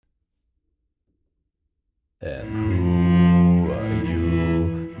And who are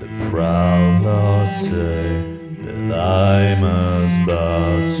you, the proud lost say that I must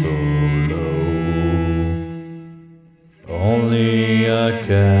bow so low? Only a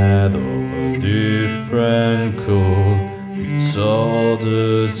cat of a different coat, it's all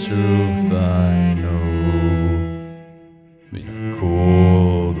the truth I know. In a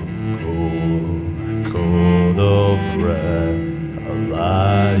coat of gold, a coat of red, a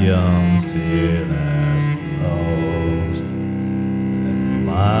lion still has claws. And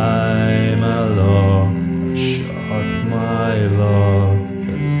my lord, a shark, my lord,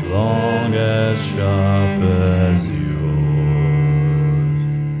 as long as sharp as yours.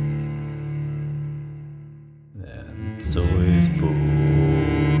 And so he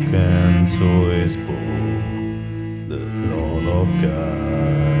spoke, and so he spoke, the Lord of Castamere.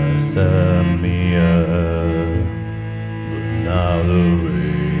 But now the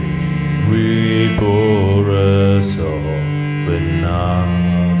rain we pour us all, with not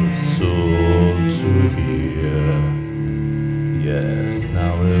a soul to hear. Yes,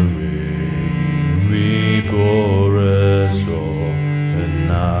 now the rain we pour us all, with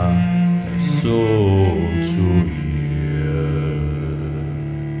not a soul to hear.